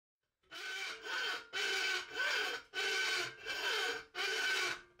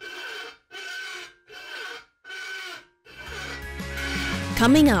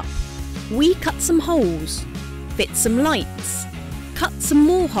Coming up, we cut some holes, fit some lights, cut some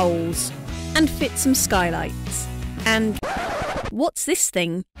more holes, and fit some skylights. And what's this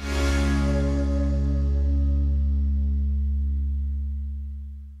thing?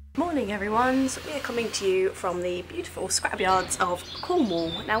 Morning everyone, so we are coming to you from the beautiful scrapyards of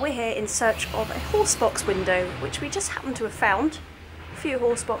Cornwall. Now we're here in search of a horsebox window, which we just happen to have found. A few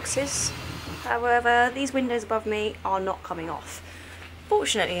horseboxes, however these windows above me are not coming off.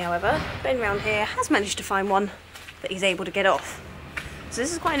 Fortunately however, Ben round here has managed to find one that he's able to get off. So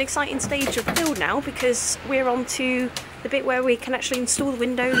this is quite an exciting stage of the build now, because we're on to the bit where we can actually install the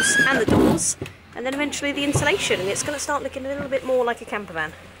windows and the doors, and then eventually the insulation, and it's going to start looking a little bit more like a camper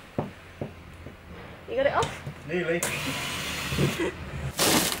van. You got it off? Nearly.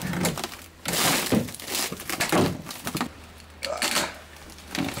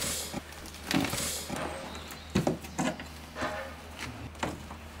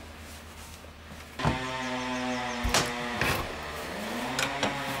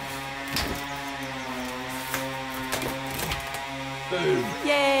 Boom.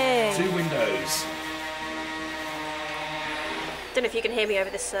 Yay! 2 windows. Don't know if you can hear me over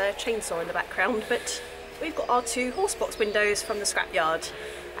this chainsaw in the background, but we've got our 2 horsebox windows from the scrapyard.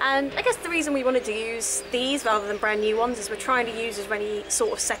 And I guess the reason we wanted to use these rather than brand new ones is we're trying to use as many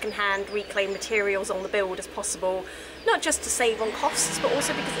sort of second-hand reclaimed materials on the build as possible. Not just to save on costs, but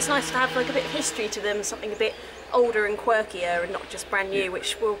also because it's nice to have like a bit of history to them, something a bit older and quirkier and not just brand new,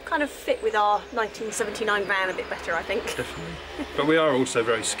 which will kind of fit with our 1979 van a bit better, I think. Definitely. But we are also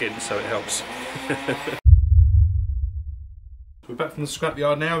very skint, so it helps. We're back from the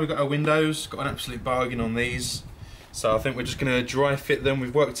scrapyard now. We've got our windows, got an absolute bargain on these. So I think we're just going to dry fit them.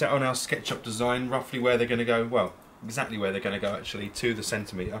 We've worked out on our SketchUp design roughly where they're going to go, well, exactly where they're going to go actually, to the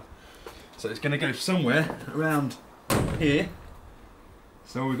centimetre. So it's going to go somewhere around here.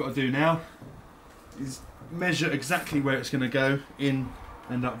 So all we've got to do now is measure exactly where it's going to go in,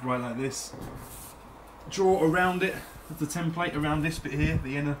 end up right like this. Draw around it with the template around this bit here,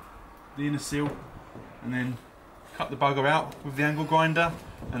 the inner seal, and then cut the bugger out with the angle grinder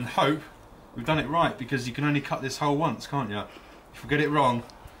and hope we've done it right, because you can only cut this hole once, can't you? If we get it wrong,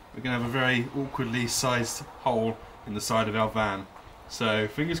 we're going to have a very awkwardly sized hole in the side of our van. So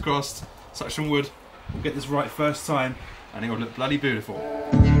fingers crossed, such some wood, we'll get this right first time and it will look bloody beautiful.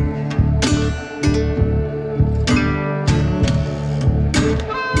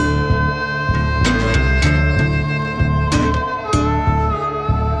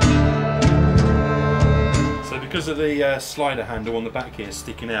 Because of the slider handle on the back here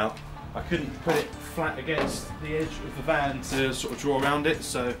sticking out, I couldn't put it flat against the edge of the van to sort of draw around it,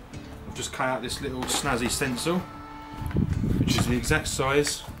 so I've just cut out this little snazzy stencil, which is the exact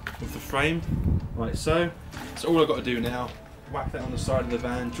size of the frame, like so. So all I've got to do now, whack that on the side of the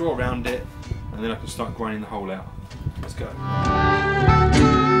van, draw around it, and then I can start grinding the hole out. Let's go.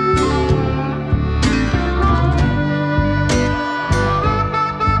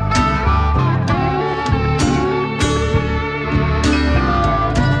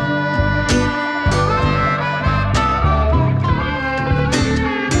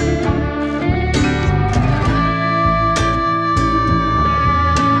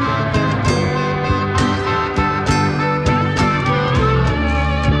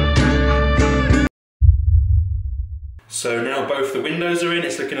 So now both the windows are in,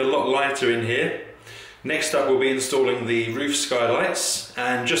 it's looking a lot lighter in here. Next up we'll be installing the roof skylights,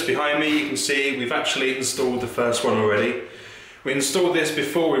 and just behind me you can see we've actually installed the first one already. We installed this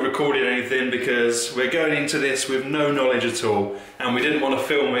before we recorded anything because we're going into this with no knowledge at all, and we didn't want to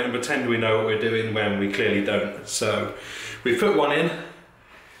film it and pretend we know what we're doing when we clearly don't. So we put one in,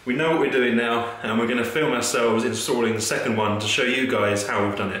 we know what we're doing now, and we're going to film ourselves installing the second one to show you guys how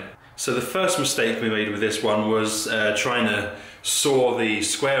we've done it. So the first mistake we made with this one was trying to saw the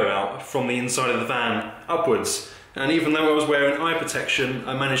square out from the inside of the van upwards. And even though I was wearing eye protection,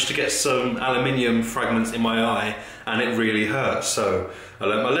 I managed to get some aluminium fragments in my eye, and it really hurt. So I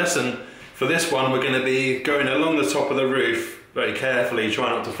learned my lesson. For this one, we're going to be going along the top of the roof very carefully, try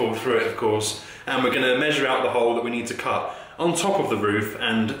not to fall through it of course, and we're going to measure out the hole that we need to cut on top of the roof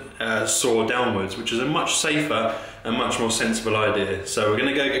and saw downwards, which is a much safer and much more sensible idea. So we're going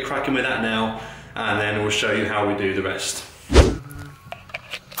to go get cracking with that now, and then we'll show you how we do the rest.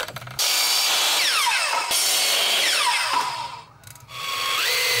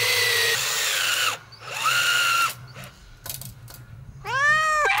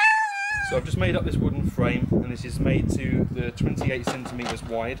 So I've just made up this wooden frame, and this is made to the 28 centimetres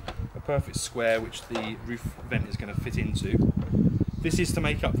wide, a perfect square which the roof vent is going to fit into. This is to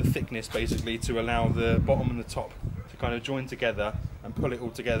make up the thickness basically, to allow the bottom and the top to kind of join together and pull it all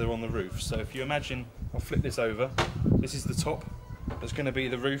together on the roof. So if you imagine, I'll flip this over, this is the top, that's going to be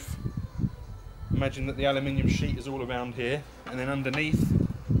the roof. Imagine that the aluminium sheet is all around here, and then underneath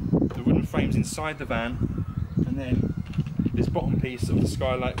the wooden frame's inside the van, and then this bottom piece of the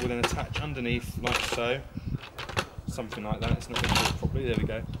skylight will then attach underneath like so, something like that. It's not going to fit properly, there we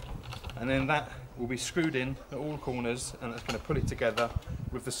go. And then that will be screwed in at all corners, and that's going to pull it together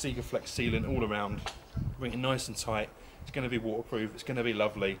with the Sikaflex sealant all around, bring it nice and tight. It's going to be waterproof, it's going to be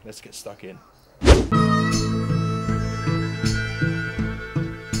lovely. Let's get stuck in.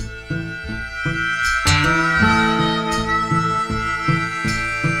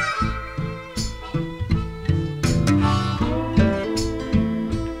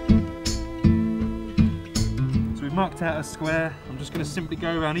 Marked out a square. I'm just going to simply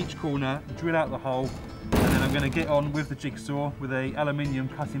go around each corner, drill out the hole, and then I'm going to get on with the jigsaw with a aluminium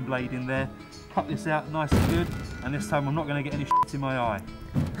cutting blade in there, cut this out nice and good, and this time I'm not going to get any shit in my eye.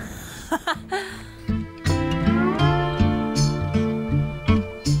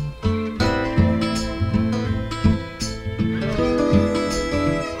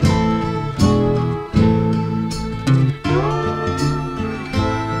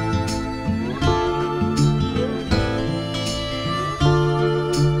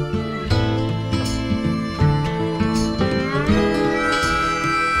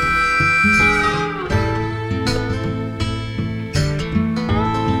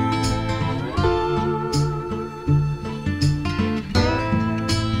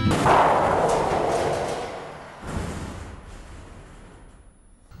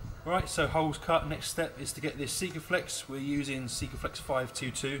 Right, so holes cut. Next step is to get this Sikaflex. We're using Sikaflex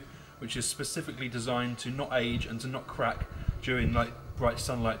 522, which is specifically designed to not age and to not crack during like bright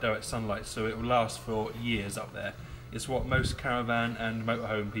sunlight, direct sunlight, so it will last for years up there. It's what most caravan and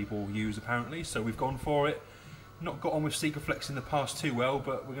motorhome people use apparently, so we've gone for it. Not got on with Sikaflex in the past too well,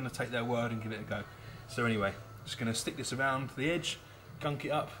 but we're going to take their word and give it a go. So anyway, just going to stick this around the edge, gunk it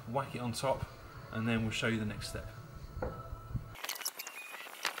up, whack it on top, and then we'll show you the next step.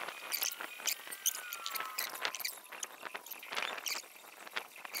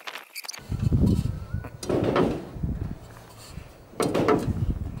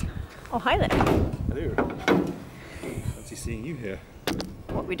 Oh, hi there. Hello. Fancy seeing you here.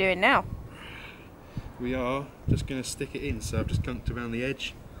 What are we doing now? We are just going to stick it in, so I've just gunked around the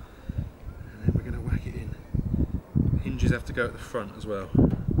edge, and then we're going to whack it in. The hinges have to go at the front as well.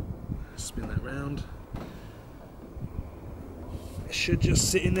 Spin that round. It should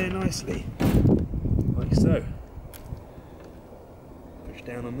just sit in there nicely, like so. Push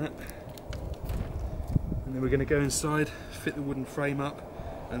down on that. And then we're going to go inside, fit the wooden frame up,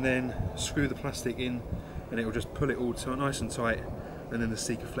 and then screw the plastic in, and it will just pull it all nice and tight, and then the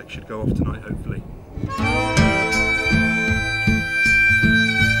Sikaflex should go off tonight hopefully.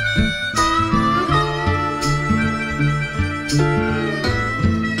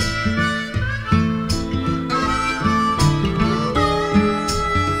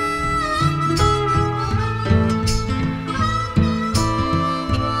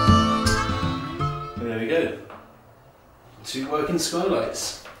 And there we go. 2 working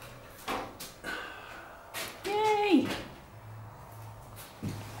skylights. Yay!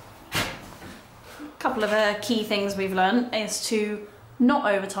 A couple of key things we've learned is to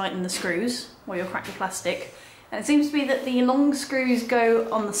not over tighten the screws or you'll crack the plastic. And it seems to be that the long screws go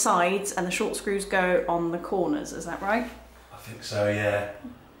on the sides and the short screws go on the corners, is that right? I think so, yeah.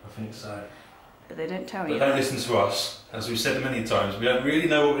 I think so. But they don't tell But you. don't listen to us. As we've said many times, we don't really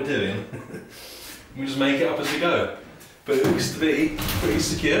know what we're doing. We just make it up as we go. But it looks to be pretty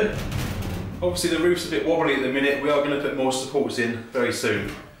secure. Obviously the roof's a bit wobbly at the minute. We are going to put more supports in very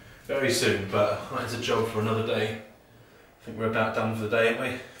soon. Very soon, but that's a job for another day. I think we're about done for the day, aren't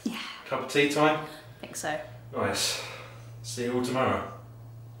we? Yeah. Cup of tea time? I think so. Nice. See you all tomorrow.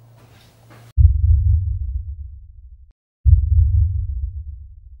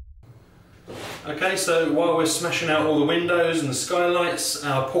 Okay, so while we're smashing out all the windows and the skylights,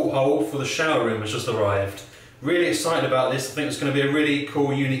 our porthole for the shower room has just arrived. Really excited about this. I think it's going to be a really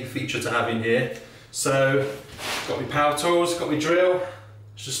cool, unique feature to have in here. So, got my power tools, got my drill.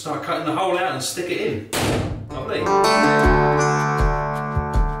 Let's just start cutting the hole out and stick it in. Lovely.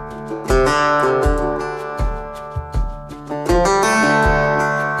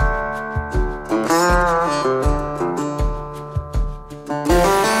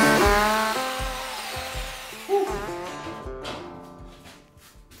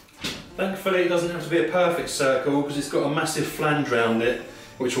 Thankfully it doesn't have to be a perfect circle because it's got a massive flange around it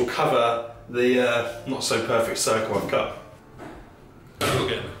which will cover the not so perfect circle I've cut.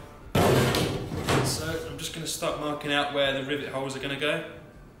 So I'm just going to start marking out where the rivet holes are going to go.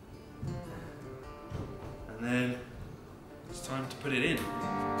 And then it's time to put it in.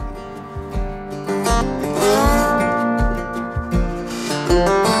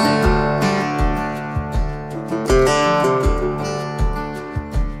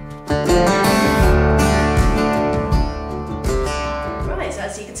 Right, so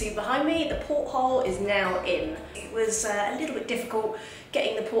as you can see behind me, the porthole is now in. It was a little bit difficult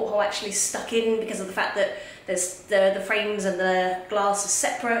getting the porthole actually stuck in because of the fact that there's the frames and the glass are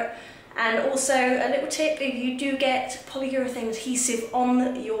separate. And also a little tip, if you do get polyurethane adhesive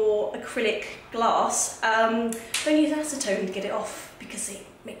on your acrylic glass, don't use acetone to get it off because it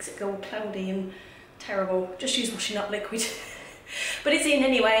makes it go all cloudy and terrible. Just use washing up liquid. But it's in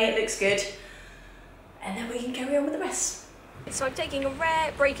anyway, it looks good. And then we can carry on with the rest. So I'm taking a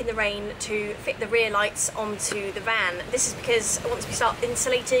rare break in the rain to fit the rear lights onto the van. This is because once we start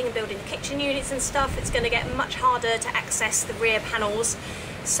insulating and building the kitchen units and stuff, it's going to get much harder to access the rear panels.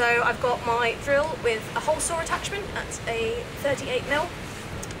 So I've got my drill with a hole saw attachment, that's a 38mm,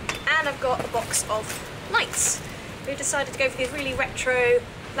 and I've got a box of lights. We've decided to go for these really retro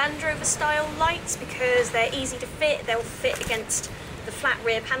Land Rover style lights because they're easy to fit, they'll fit against the flat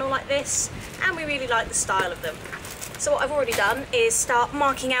rear panel like this, and we really like the style of them. So what I've already done is start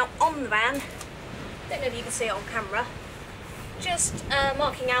marking out on the van, don't know if you can see it on camera, just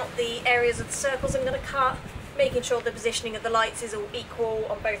marking out the areas of the circles I'm going to cut, making sure the positioning of the lights is all equal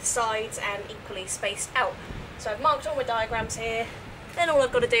on both sides and equally spaced out. So I've marked all my diagrams here, then all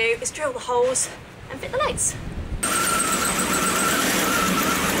I've got to do is drill the holes and fit the lights.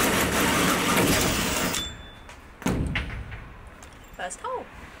 First hole.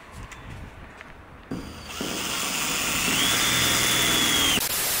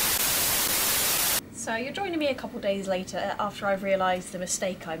 So you're joining me a couple days later after I've realised the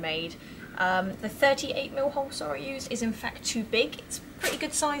mistake I made. The 38mm hole saw I used is in fact too big. It's pretty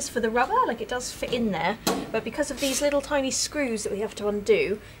good size for the rubber, like it does fit in there, but because of these little tiny screws that we have to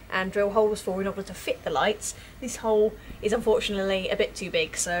undo and drill holes for in order to fit the lights, this hole is unfortunately a bit too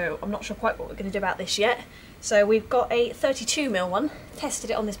big, so I'm not sure quite what we're going to do about this yet. So we've got a 32mm one,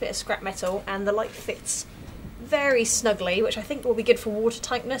 tested it on this bit of scrap metal, and the light fits very snugly, which I think will be good for water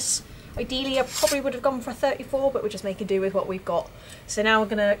tightness. Ideally I probably would have gone for a 34, but we're just making do with what we've got. So now we're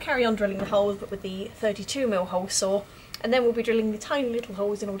going to carry on drilling the holes, but with the 32mm hole saw, and then we'll be drilling the tiny little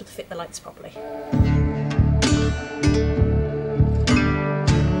holes in order to fit the lights properly.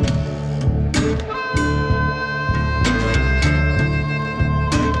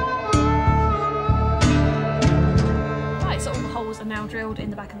 Right, so all the holes are now drilled in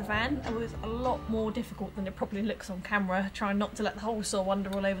the back of the van. It was a lot more difficult than it probably looks on camera, trying not to let the hole saw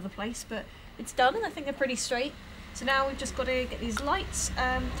wander all over the place, but it's done and I think they're pretty straight. So now we've just got to get these lights,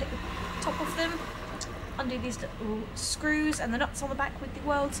 take the top off them, undo these little screws and the nuts on the back with the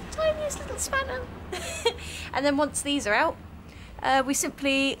world's tiniest little spanner. And then once these are out, we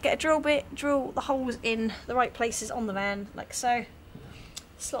simply get a drill bit, drill the holes in the right places on the van, like so,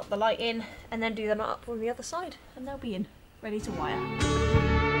 slot the light in, and then do the nut up on the other side, and they'll be in, ready to wire.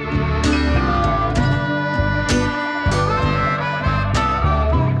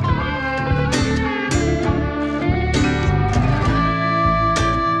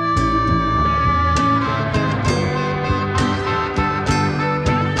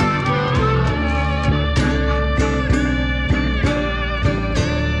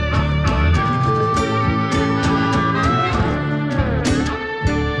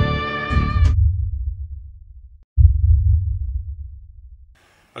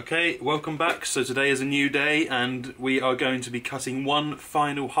 Okay, welcome back. So today is a new day and we are going to be cutting one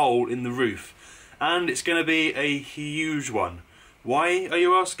final hole in the roof. And it's going to be a huge one. Why, are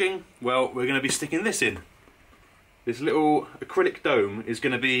you asking? Well, we're going to be sticking this in. This little acrylic dome is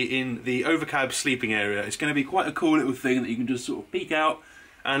going to be in the overcab sleeping area. It's going to be quite a cool little thing that you can just sort of peek out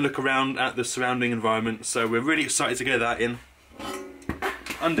and look around at the surrounding environment. So we're really excited to get that in.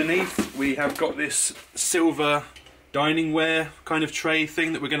 Underneath we have got this silver diningware kind of tray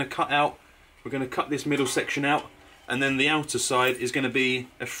thing that we're going to cut out. We're going to cut this middle section out, and then the outer side is going to be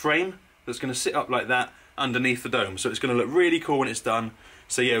a frame that's going to sit up like that underneath the dome. So it's going to look really cool when it's done.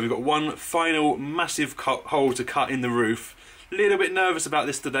 So yeah, we've got one final massive hole to cut in the roof. A little bit nervous about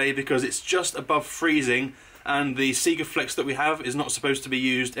this today because it's just above freezing and the Sigaflex that we have is not supposed to be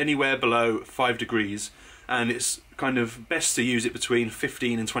used anywhere below 5 degrees, and it's kind of best to use it between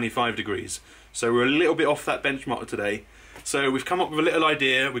 15 and 25 degrees. So we're a little bit off that benchmark today. So we've come up with a little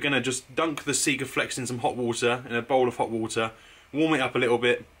idea. We're going to just dunk the Sigaflex in some hot water, in a bowl of hot water, warm it up a little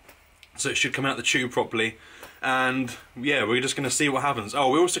bit so it should come out the tube properly. And yeah, we're just going to see what happens.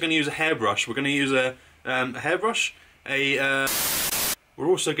 Oh, we're also going to use a hairbrush. We're going to use a a hairbrush, we're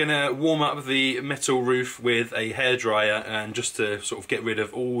also going to warm up the metal roof with a hairdryer, and just to sort of get rid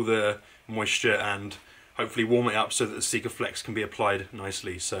of all the moisture and hopefully warm it up so that the Sikaflex can be applied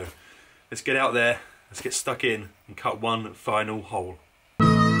nicely. So let's get out there, let's get stuck in and cut one final hole.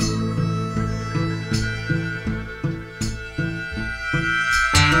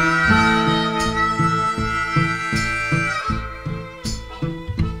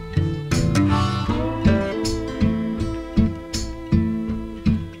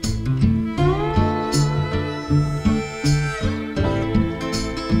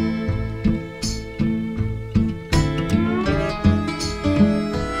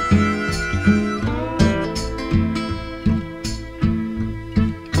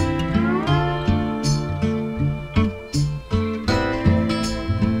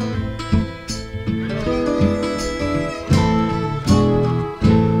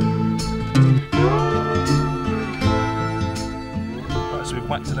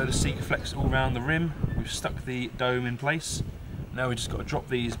 Whacked a load of Sikaflex all around the rim, we've stuck the dome in place. Now we've just got to drop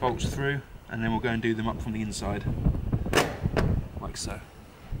these bolts through, and then we'll go and do them up from the inside, like so.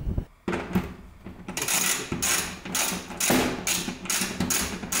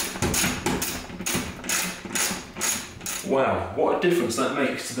 Wow, what a difference that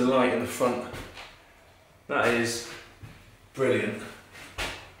makes to the light in the front. That is brilliant.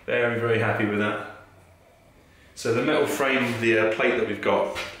 Very, very happy with that. So the metal frame, the plate that we've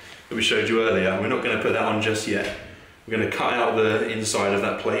got, that we showed you earlier, we're not going to put that on just yet. We're going to cut out the inside of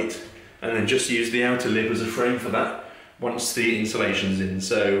that plate and then just use the outer lid as a frame for that once the insulation's in.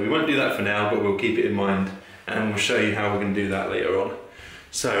 So we won't do that for now, but we'll keep it in mind and we'll show you how we're going to do that later on.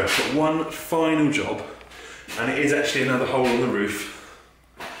 So I've got one final job, and it is actually another hole on the roof.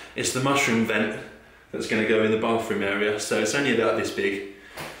 It's the mushroom vent that's going to go in the bathroom area, so it's only about this big.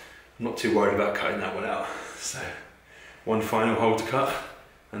 I'm not too worried about cutting that one out. So one final hole to cut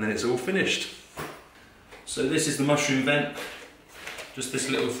and then it's all finished. So this is the mushroom vent, just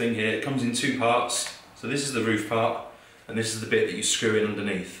this little thing here. It comes in two parts. So this is the roof part and this is the bit that you screw in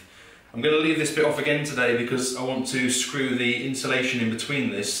underneath. I'm going to leave this bit off again today because I want to screw the insulation in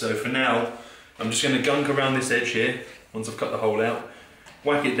between this. So for now I'm just going to gunk around this edge here once I've cut the hole out,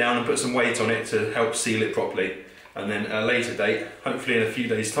 whack it down and put some weight on it to help seal it properly. And then at a later date, hopefully in a few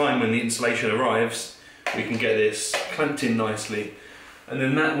days time when the insulation arrives, we can get this clamped in nicely, and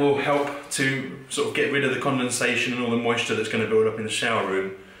then that will help to sort of get rid of the condensation and all the moisture that's going to build up in the shower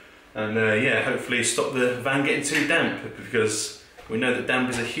room, and yeah, hopefully stop the van getting too damp, because we know that damp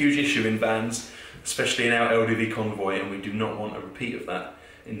is a huge issue in vans, especially in our LDV convoy, and we do not want a repeat of that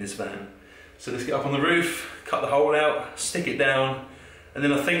in this van. So let's get up on the roof, cut the hole out, stick it down, and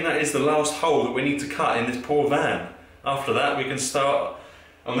then I think that is the last hole that we need to cut in this poor van. After that we can start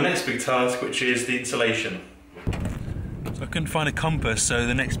on the next big task, which is the insulation. So I couldn't find a compass, so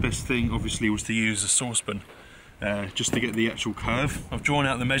the next best thing obviously was to use a saucepan just to get the actual curve. I've drawn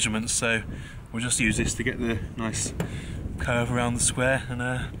out the measurements, so we'll just use this to get the nice curve around the square and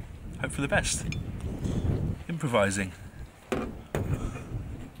hope for the best. Improvising.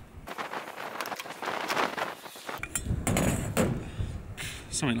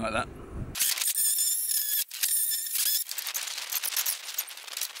 Something like that.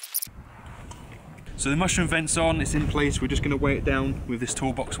 So the mushroom vent's on, it's in place, we're just going to weigh it down with this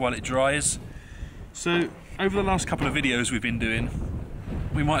toolbox while it dries. So over the last couple of videos we've been doing,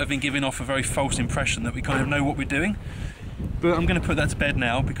 we might have been giving off a very false impression that we kind of know what we're doing, but I'm going to put that to bed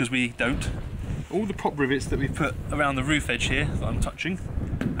now because we don't. All the prop rivets that we've put around the roof edge here that I'm touching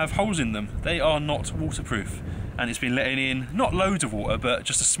have holes in them. They are not waterproof, and it's been letting in not loads of water but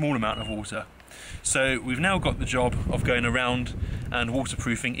just a small amount of water. So we've now got the job of going around and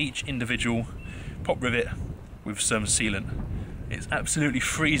waterproofing each individual pop rivet with some sealant. It's absolutely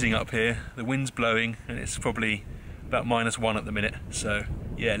freezing up here, the wind's blowing and it's probably about -1 at the minute, so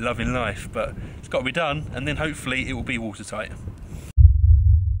yeah, loving life, but it's got to be done and then hopefully it will be watertight.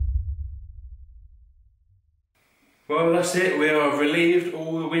 Well, that's it, we are relieved,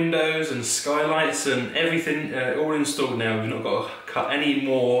 all the windows and skylights and everything all installed now. We've not got to cut any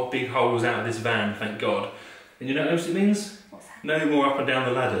more big holes out of this van, thank God. And you know what else it means? What's that? No more up and down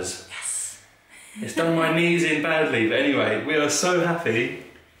the ladders. Yes! It's done my knees in badly, but anyway, we are so happy.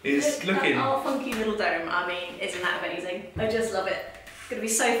 It's looking... Our funky little dome, I mean, isn't that amazing? I just love it. It's going to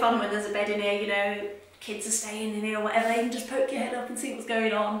be so fun when there's a bed in here, you know, kids are staying in here or whatever, you can just poke your head up and see what's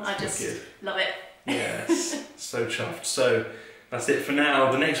going on. I just love it. Yes, so chuffed. So that's it for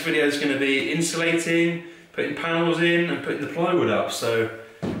now. The next video is going to be insulating, putting panels in and putting the plywood up. So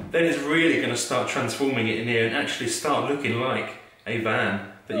then it's really going to start transforming it in here and actually start looking like a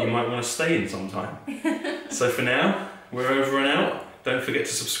van that you might want to stay in sometime. So for now, we're over and out. Don't forget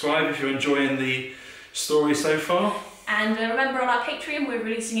to subscribe if you're enjoying the story so far. And remember, on our Patreon we're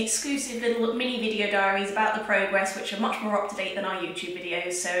releasing exclusive little mini video diaries about the progress, which are much more up to date than our YouTube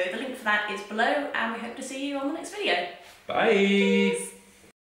videos. So the link for that is below, and we hope to see you on the next video. Bye! Cheers.